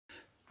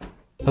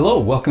Hello,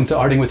 welcome to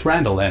Arting with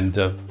Randall, and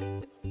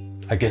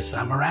I guess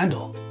I'm a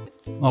Randall.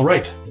 All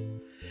right,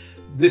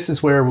 this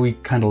is where we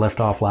kind of left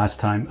off last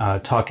time,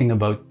 talking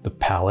about the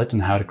palette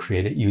and how to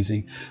create it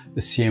using the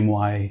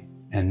CMY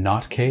and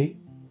not K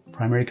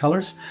primary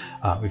colors.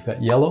 We've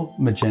got yellow,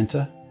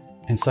 magenta,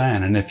 and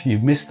cyan, and if you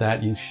missed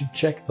that, you should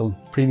check the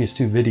previous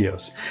two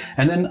videos.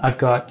 And then I've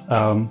got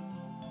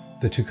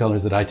the two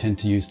colors that I tend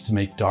to use to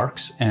make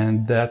darks,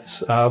 and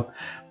that's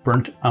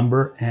burnt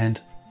umber and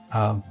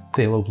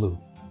phthalo blue.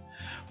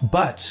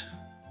 But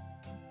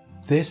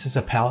this is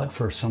a palette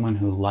for someone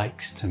who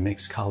likes to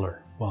mix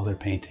color while they're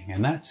painting,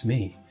 and that's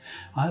me.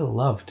 I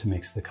love to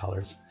mix the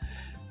colors.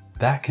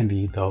 That can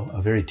be, though, a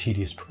very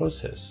tedious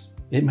process.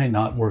 It might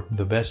not work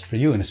the best for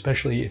you, and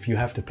especially if you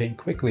have to paint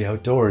quickly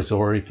outdoors,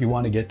 or if you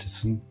want to get to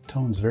some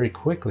tones very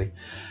quickly,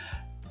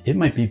 it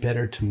might be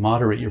better to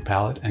moderate your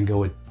palette and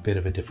go a bit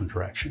of a different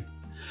direction.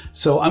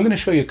 So I'm going to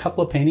show you a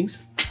couple of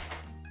paintings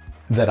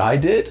that I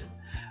did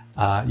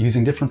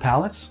using different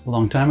palettes a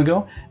long time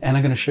ago, and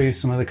I'm going to show you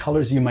some of the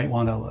colors you might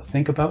want to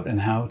think about and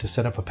how to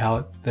set up a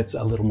palette that's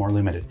a little more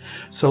limited.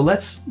 So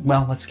let's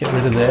get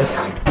rid of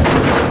this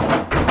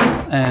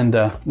and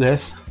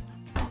this.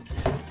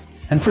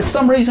 And for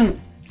some reason,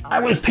 I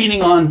was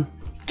painting on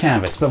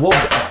canvas, but we'll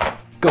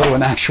go to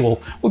an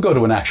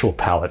actual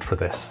palette for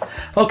this.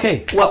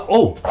 Okay.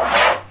 Well,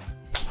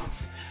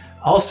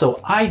 also,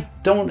 I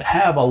don't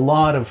have a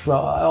lot of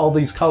all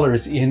these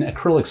colors in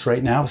acrylics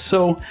right now,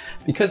 so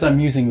because I'm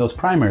using those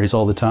primaries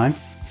all the time,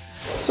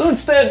 so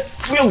instead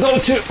we'll go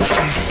to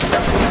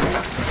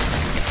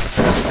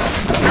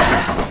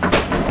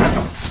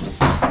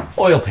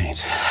oil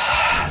paint.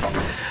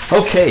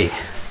 Okay.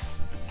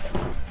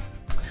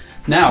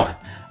 Now,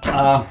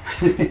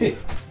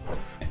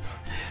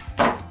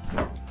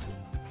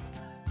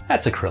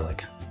 that's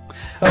acrylic.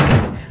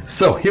 Okay,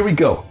 so here we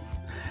go.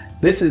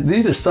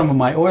 These are some of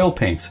my oil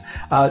paints.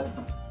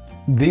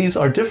 These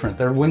are different.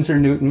 They're Winsor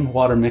Newton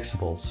water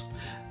mixables.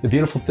 The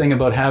beautiful thing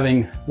about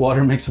having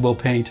water mixable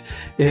paint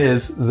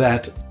is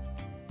that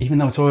even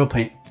though it's oil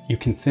paint, you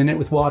can thin it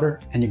with water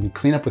and you can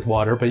clean up with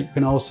water, but you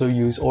can also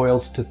use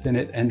oils to thin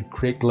it and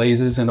create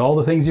glazes and all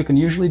the things you can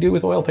usually do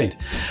with oil paint.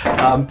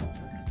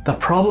 The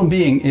problem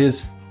being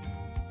is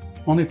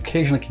only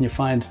occasionally can you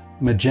find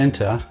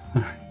magenta,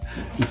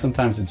 and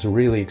sometimes it's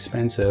really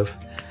expensive.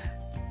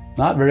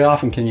 Not very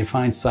often can you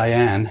find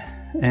cyan.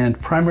 And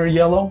primary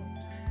yellow?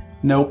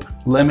 Nope.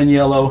 Lemon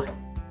yellow,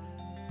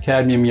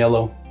 cadmium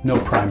yellow, no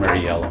primary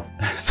yellow.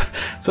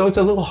 So it's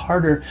a little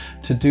harder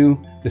to do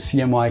the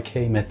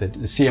CMYK method,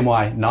 the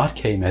CMY not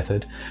K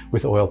method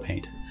with oil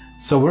paint.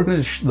 So we're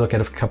going to look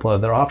at a couple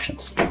other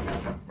options.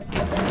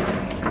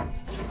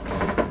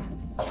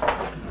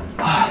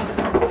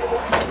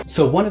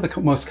 So one of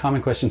the most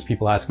common questions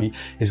people ask me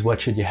is,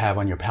 what should you have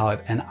on your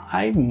palette? And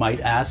I might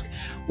ask,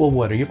 well,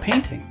 what are you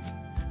painting?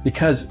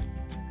 Because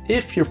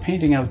if you're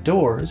painting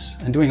outdoors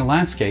and doing a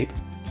landscape,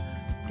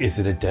 is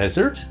it a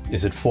desert?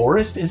 Is it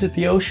forest? Is it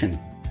the ocean?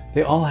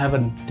 They all have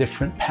a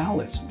different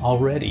palette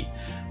already.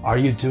 Are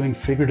you doing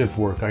figurative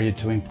work? Are you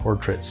doing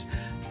portraits?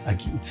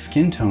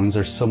 Skin tones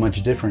are so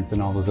much different than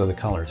all those other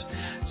colors.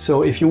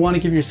 So if you want to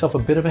give yourself a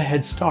bit of a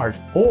head start,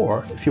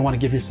 or if you want to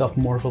give yourself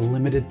more of a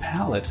limited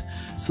palette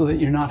so that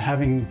you're not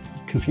having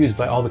confused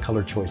by all the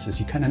color choices,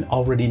 you kind of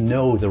already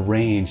know the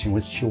range in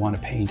which you want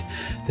to paint,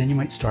 then you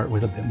might start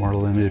with a bit more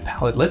limited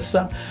palette. Let's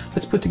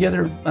put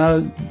together,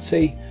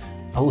 say,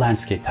 a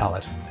landscape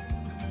palette.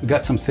 We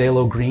got some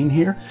phthalo green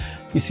here.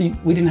 You see,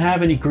 we didn't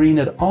have any green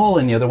at all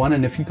in the other one,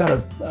 and if you've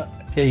got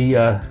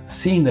a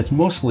scene that's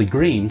mostly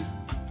green,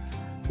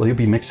 well, you'll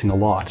be mixing a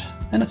lot.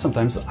 And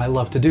sometimes I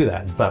love to do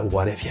that, but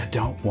what if you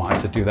don't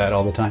want to do that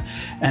all the time?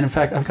 And in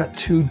fact, I've got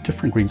two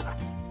different greens.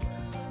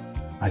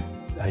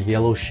 A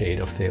yellow shade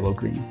of phthalo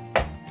green.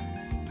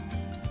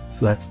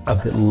 So that's a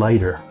bit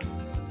lighter.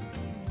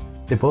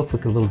 They both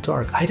look a little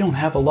dark. I don't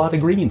have a lot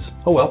of greens.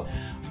 Oh well,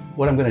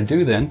 what I'm gonna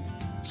do then,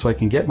 so I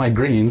can get my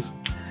greens,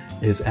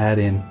 is add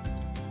in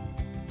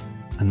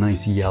a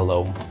nice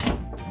yellow,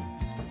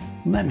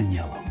 lemon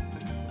yellow.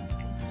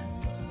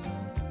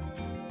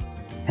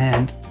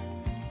 And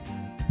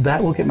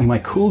that will get me my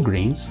cool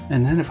greens.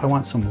 And then if I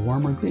want some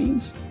warmer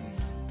greens,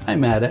 I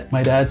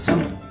might add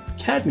some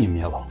cadmium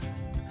yellow,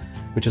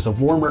 which is a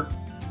warmer,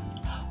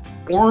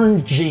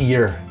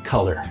 orangier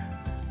color.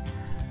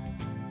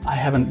 I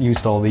haven't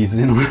used all these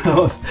in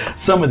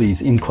some of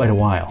these in quite a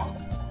while.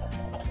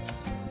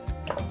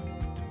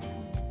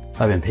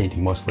 I've been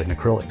painting mostly in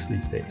acrylics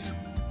these days.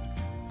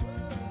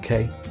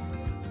 Okay,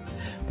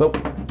 but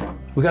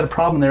we got a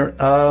problem there.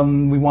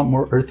 We want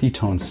more earthy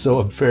tones, so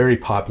a very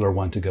popular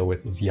one to go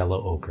with is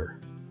yellow ochre.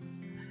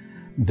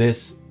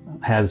 This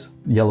has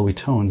yellowy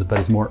tones, but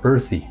it's more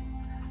earthy,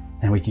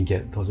 and we can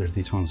get those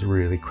earthy tones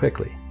really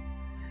quickly.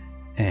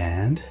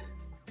 And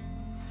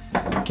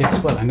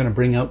guess what? I'm going to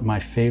bring out my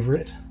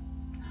favorite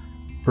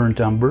burnt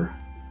umber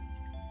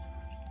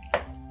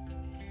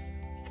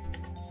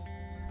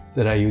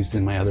that I used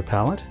in my other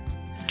palette,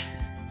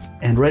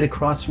 and right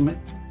across from it,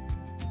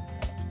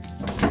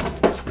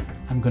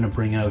 I'm going to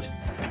bring out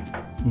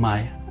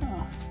my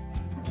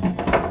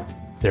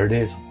There it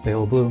is,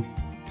 phthalo blue.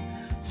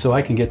 So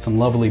I can get some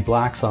lovely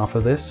blacks off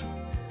of this.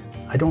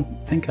 I don't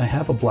think I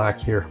have a black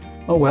here.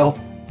 Oh well,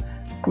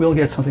 we'll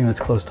get something that's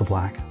close to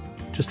black,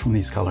 just from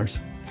these colors.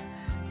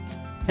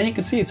 And you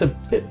can see it's a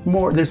bit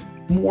more, there's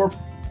more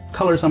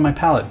colors on my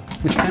palette,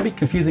 which can be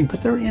confusing,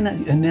 but they're in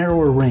a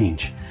narrower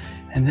range.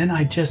 And then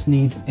I just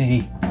need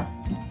a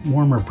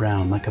warmer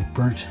brown, like a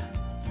burnt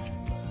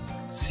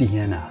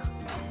sienna.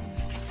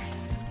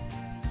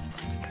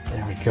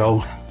 There we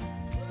go.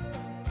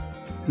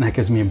 And that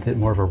gives me a bit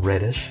more of a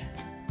reddish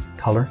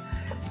color.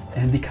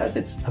 And because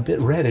it's a bit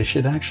reddish,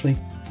 it actually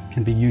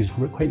can be used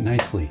quite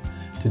nicely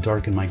to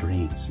darken my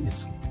greens.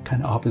 It's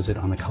kind of opposite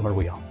on the color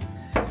wheel.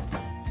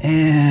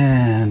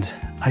 And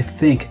I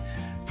think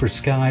for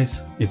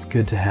skies, it's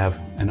good to have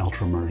an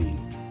ultramarine.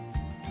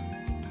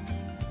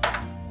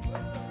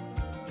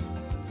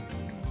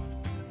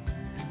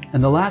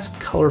 And the last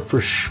color for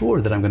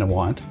sure that I'm going to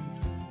want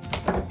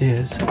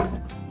is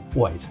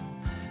white.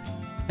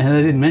 And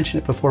I didn't mention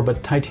it before,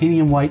 but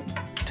titanium white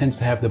tends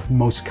to have the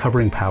most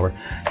covering power.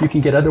 You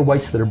can get other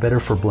whites that are better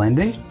for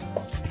blending,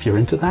 if you're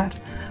into that.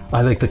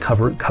 I like the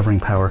covering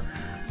power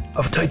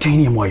of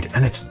titanium white,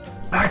 and it's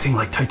acting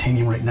like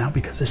titanium right now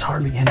because there's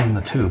hardly any in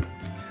the tube.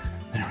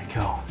 There we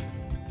go.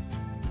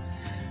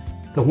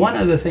 The one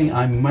other thing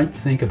I might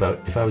think about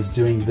if I was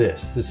doing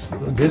this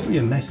gives me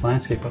a nice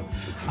landscape, but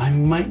I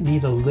might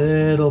need a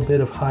little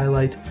bit of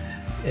highlight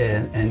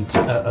and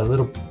a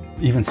little,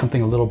 even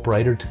something a little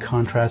brighter to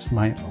contrast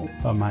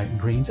my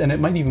greens, and it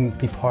might even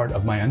be part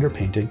of my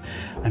underpainting.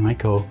 I might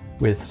go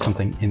with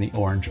something in the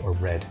orange or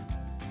red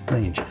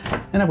range,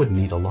 and I wouldn't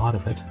need a lot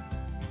of it.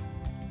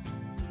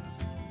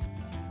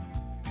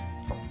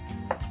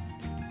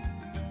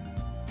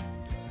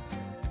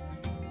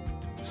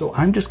 So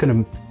I'm just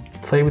going to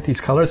play with these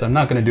colors. I'm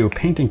not going to do a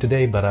painting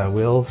today, but I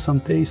will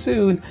someday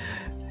soon.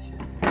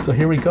 So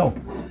here we go.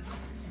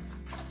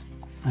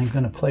 I'm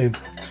going to play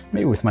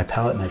maybe with my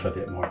palette knife a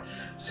bit more.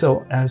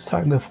 So I was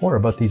talking before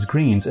about these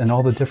greens and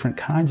all the different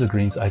kinds of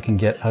greens I can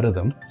get out of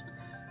them.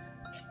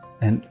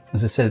 And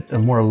as I said, a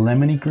more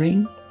lemony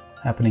green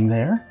happening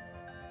there.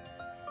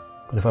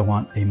 But if I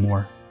want a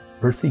more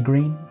earthy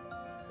green,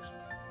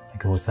 I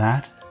go with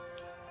that.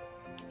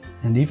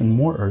 And even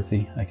more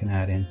earthy, I can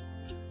add in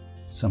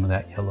some of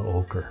that yellow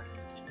ochre.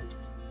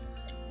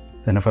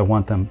 Then if I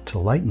want them to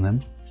lighten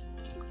them,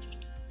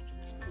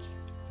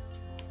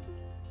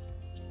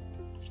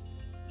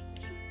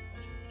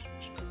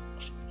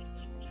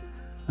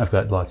 I've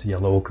got lots of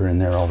yellow ochre in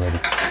there already.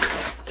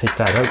 Take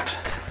that out.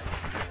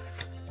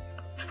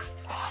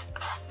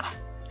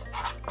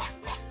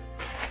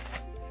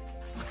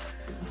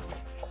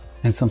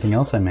 And something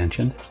else I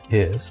mentioned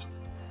is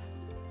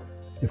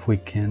if we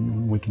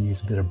can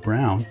use a bit of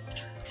brown,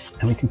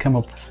 and we can come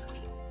up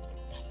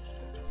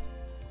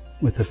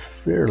with a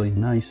fairly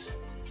nice,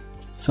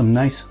 some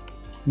nice,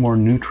 more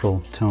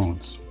neutral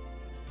tones.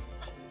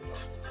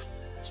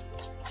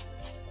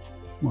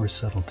 More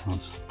subtle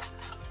tones.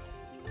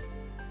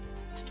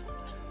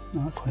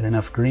 Not quite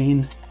enough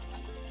green.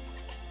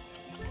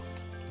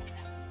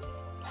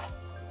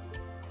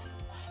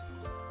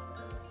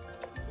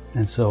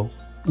 And so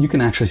you can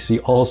actually see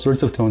all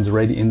sorts of tones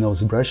right in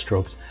those brush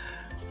strokes.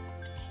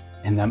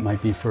 And that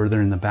might be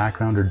further in the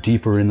background or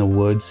deeper in the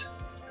woods.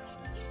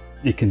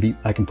 It can be,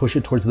 I can push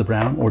it towards the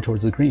brown or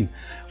towards the green.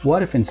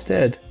 What if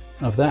instead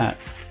of that,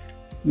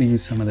 we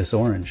use some of this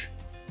orange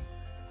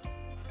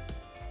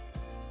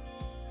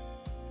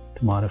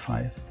to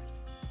modify it?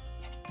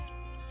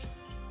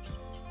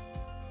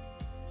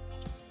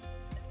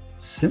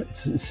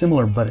 It's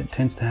similar, but it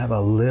tends to have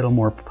a little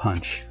more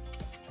punch.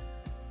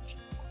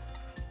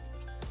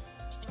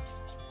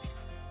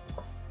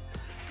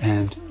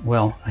 And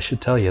well, I should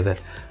tell you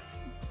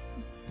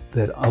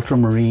that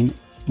ultramarine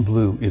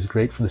blue is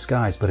great for the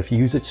skies, but if you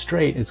use it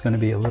straight, it's going to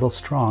be a little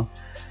strong,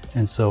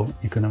 and so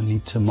you're going to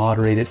need to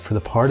moderate it for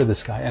the part of the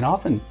sky. And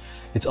often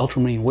it's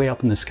ultramarine way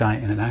up in the sky,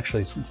 and it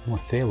actually is more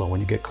phthalo when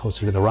you get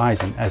closer to the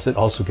horizon, as it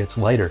also gets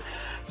lighter.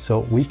 So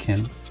we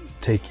can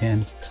take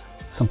in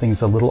something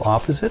that's a little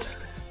opposite,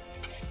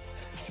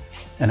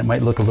 and it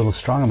might look a little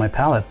strong on my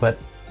palette, but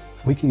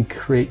we can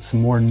create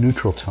some more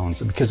neutral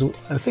tones, because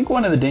I think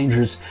one of the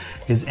dangers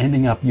is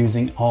ending up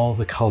using all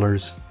the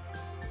colors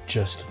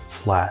just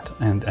flat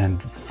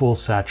and full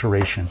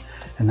saturation,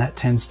 and that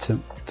tends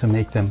to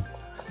make them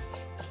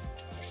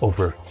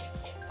over.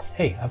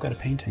 Hey, I've got a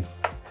painting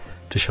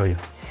to show you.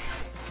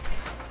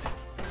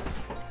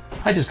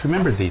 I just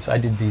remembered these. I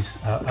did these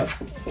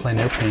plein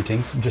air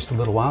paintings just a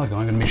little while ago.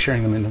 I'm going to be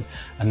sharing them in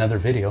another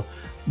video,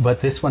 but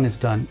this one is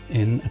done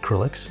in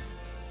acrylics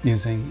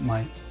using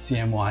my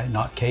CMY,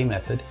 not K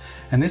method,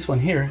 and this one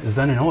here is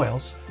done in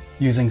oils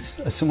using a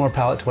similar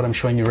palette to what I'm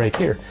showing you right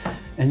here.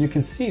 And you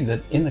can see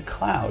that in the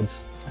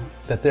clouds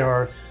that there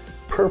are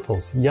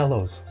purples,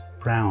 yellows,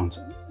 browns,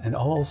 and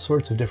all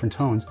sorts of different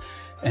tones.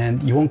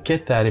 And you won't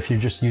get that if you're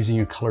just using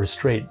your colors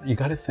straight. You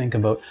got to think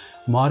about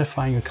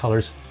modifying your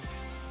colors.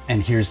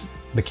 And here's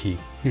the key.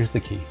 Here's the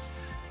key.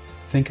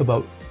 Think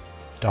about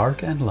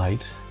dark and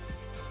light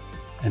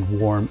and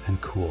warm and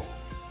cool.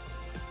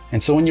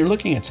 And so when you're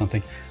looking at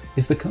something,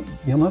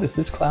 you'll notice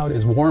this cloud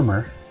is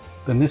warmer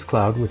than this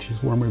cloud, which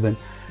is warmer than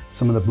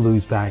some of the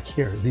blues back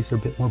here. These are a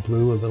bit more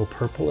blue, a little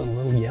purple, and a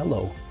little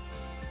yellow.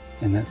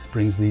 And that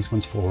brings these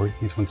ones forward.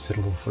 These ones sit a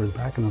little further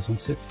back, and those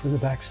ones sit further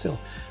back still.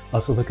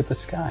 Also look at the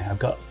sky. I've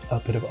got a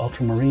bit of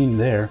ultramarine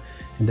there,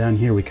 and down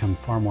here we come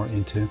far more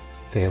into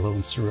phthalo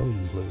and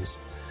cerulean blues.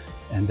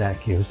 And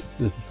that gives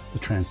the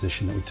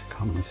transition that we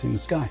commonly see in the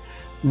sky.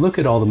 Look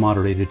at all the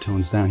moderated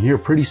tones down here,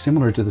 pretty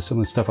similar to some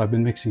of the stuff I've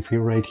been mixing for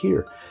you right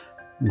here.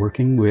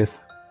 Working with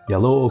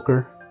yellow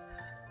ochre,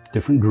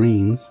 different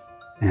greens,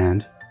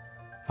 and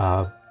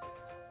a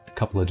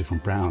couple of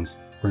different browns,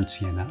 burnt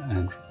sienna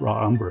and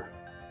raw umber.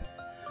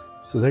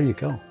 So there you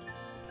go.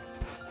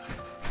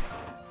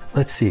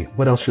 Let's see,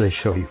 what else should I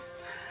show you?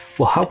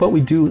 Well, how about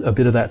we do a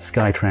bit of that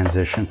sky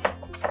transition?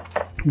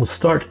 We'll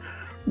start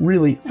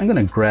really, I'm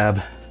gonna grab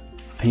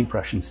a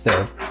paintbrush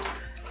instead.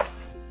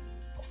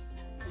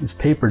 This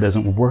paper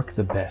doesn't work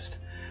the best.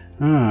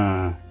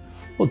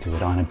 We'll do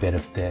it on a bit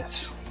of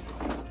this.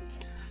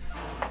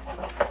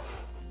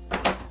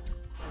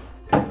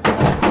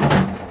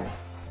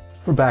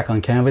 We're back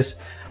on canvas.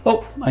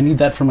 Oh, I need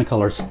that for my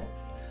colors.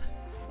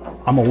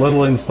 I'm a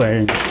little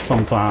insane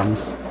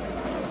sometimes.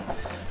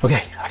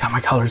 Okay, I got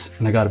my colors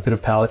and I got a bit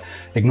of palette.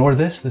 Ignore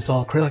this is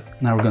all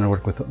acrylic. Now we're going to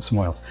work with some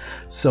oils.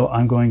 So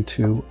I'm going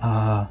to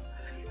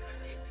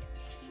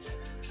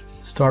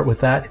start with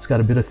that. It's got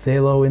a bit of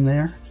phthalo in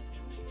there.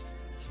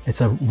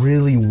 It's a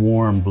really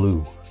warm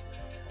blue.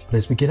 But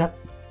as we get up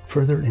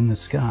further in the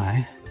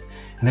sky,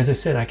 and as I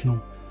said, I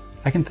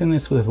can thin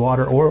this with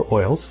water or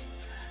oils,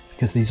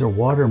 because these are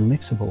water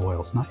mixable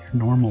oils, not your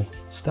normal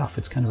stuff.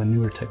 It's kind of a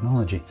newer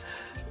technology.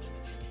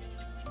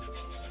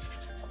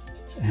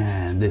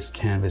 And this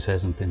canvas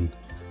hasn't been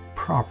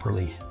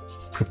properly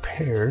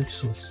prepared,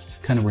 so it's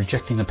kind of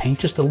rejecting the paint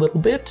just a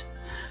little bit.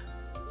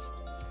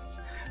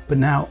 But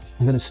now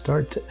I'm going to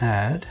start to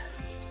add,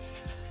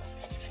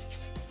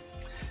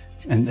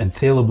 and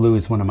phthalo blue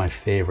is one of my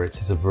favorites.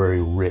 It's a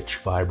very rich,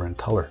 vibrant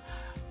color.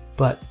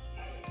 But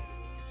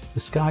the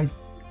sky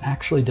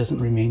actually doesn't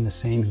remain the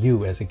same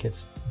hue as it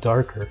gets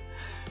darker.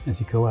 As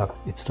you go up,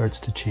 it starts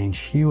to change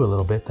hue a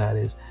little bit. That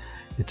is,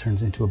 it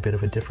turns into a bit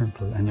of a different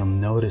blue, and you'll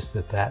notice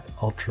that that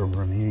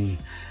ultramarine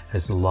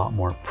has a lot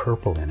more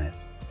purple in it.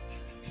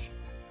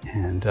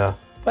 And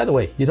by the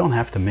way, you don't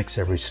have to mix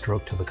every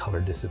stroke till the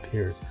color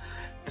disappears.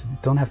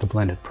 Don't have to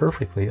blend it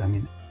perfectly. I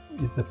mean,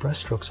 the brush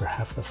strokes are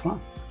half the fun.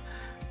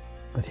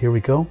 But here we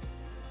go.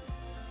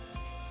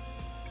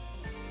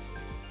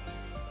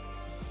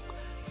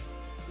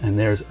 And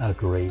there's a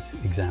great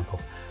example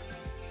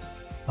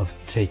of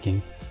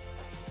taking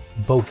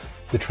both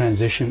the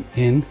transition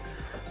in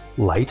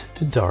light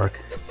to dark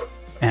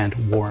and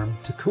warm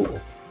to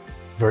cool,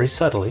 very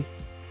subtly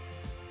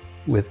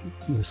with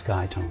the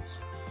sky tones.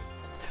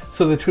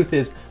 So the truth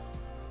is,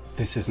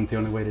 this isn't the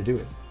only way to do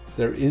it.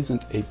 There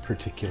isn't a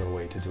particular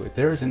way to do it.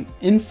 There is an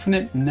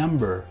infinite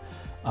number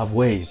of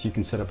ways you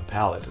can set up a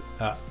palette,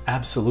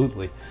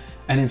 absolutely.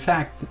 And in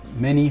fact,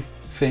 many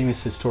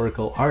famous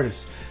historical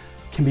artists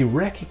can be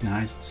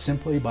recognized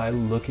simply by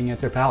looking at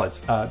their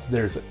palettes.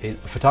 There's a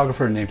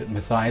photographer named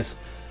Matthias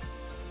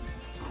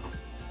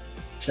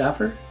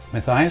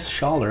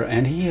Schaller,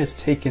 and he has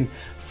taken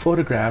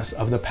photographs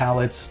of the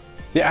palettes,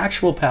 the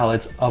actual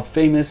palettes of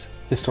famous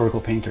historical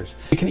painters.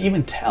 You can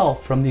even tell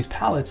from these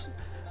palettes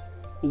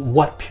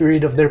what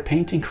period of their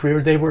painting career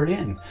they were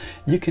in.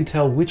 You can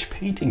tell which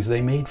paintings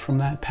they made from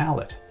that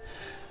palette.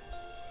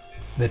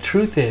 The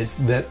truth is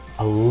that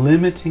a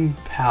limiting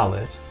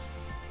palette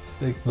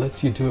that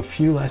lets you do a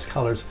few less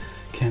colors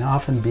can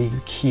often be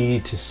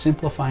key to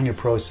simplifying your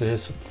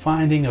process,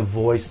 finding a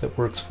voice that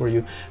works for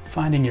you,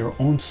 finding your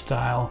own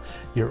style,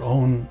 your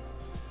own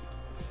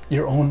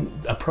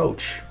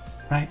approach,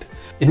 right?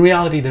 In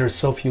reality, there are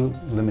so few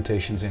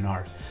limitations in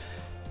art.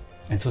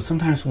 And so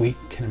sometimes we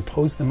can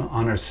impose them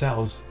on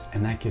ourselves,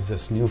 and that gives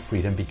us new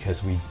freedom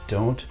because we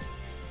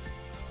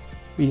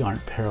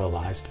aren't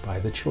paralyzed by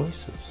the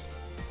choices.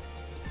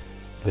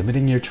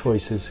 Limiting your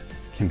choices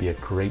can be a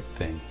great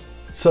thing.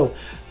 So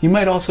you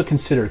might also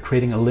consider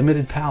creating a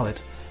limited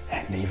palette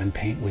and even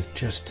paint with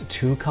just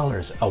two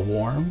colors, a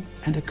warm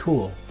and a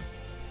cool.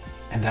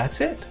 And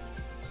that's it.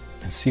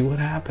 And see what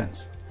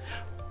happens.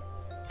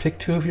 Pick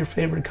two of your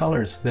favorite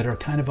colors that are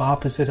kind of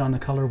opposite on the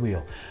color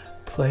wheel.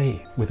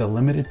 Play with a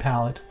limited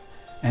palette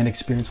and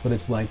experience what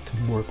it's like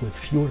to work with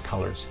fewer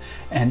colors.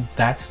 And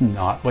that's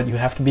not what you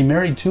have to be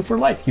married to for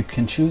life. You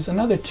can choose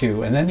another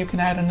two, and then you can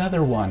add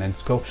another one and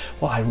go,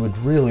 well, I would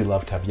really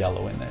love to have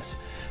yellow in this.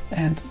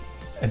 And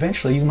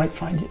eventually you might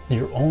find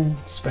your own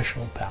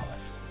special palette.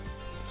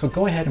 So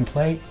go ahead and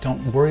play.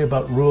 Don't worry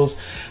about rules.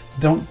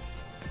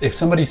 If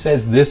somebody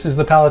says this is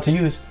the palette to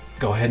use,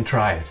 go ahead and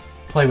try it.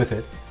 Play with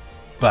it.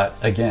 But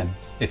again,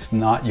 it's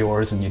not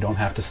yours and you don't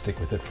have to stick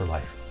with it for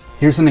life.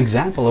 Here's an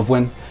example of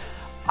when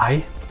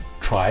I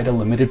tried a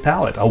limited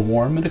palette, a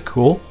warm and a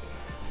cool,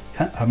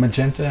 a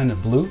magenta and a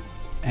blue,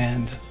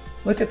 and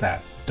look at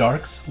that,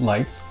 darks,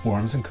 lights,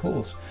 warms and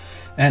cools.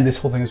 And this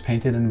whole thing was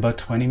painted in about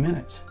 20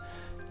 minutes.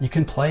 You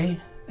can play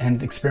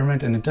and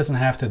experiment, and it doesn't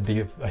have to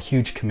be a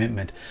huge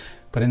commitment,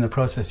 but in the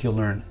process you'll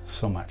learn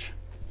so much.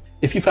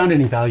 If you found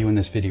any value in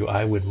this video,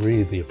 I would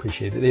really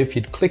appreciate it if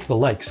you'd click the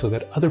like so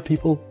that other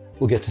people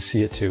will get to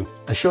see it too.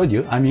 I showed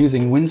you I'm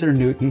using Winsor &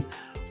 Newton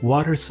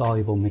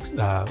water-soluble mixed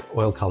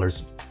oil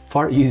colors.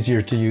 Far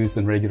easier to use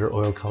than regular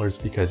oil colors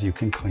because you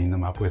can clean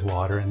them up with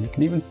water and you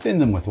can even thin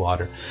them with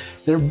water.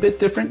 They're a bit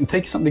different and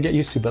take something to get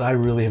used to, but I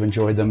really have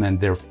enjoyed them and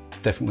they're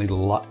definitely a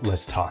lot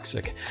less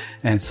toxic.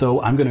 And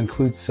so I'm going to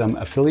include some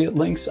affiliate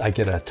links. I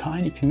get a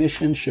tiny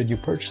commission should you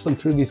purchase them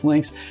through these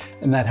links,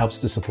 and that helps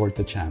to support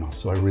the channel.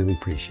 So I really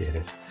appreciate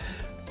it.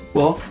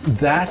 Well,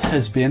 that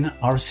has been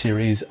our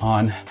series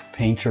on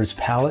painters'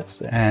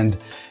 palettes, and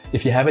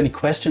if you have any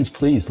questions,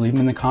 please leave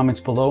them in the comments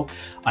below.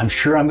 I'm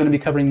sure I'm going to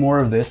be covering more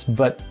of this,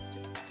 but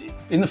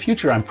in the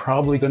future, I'm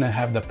probably going to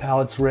have the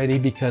palettes ready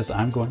because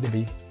I'm going to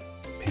be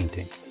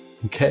painting.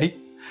 Okay?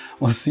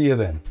 We'll see you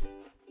then.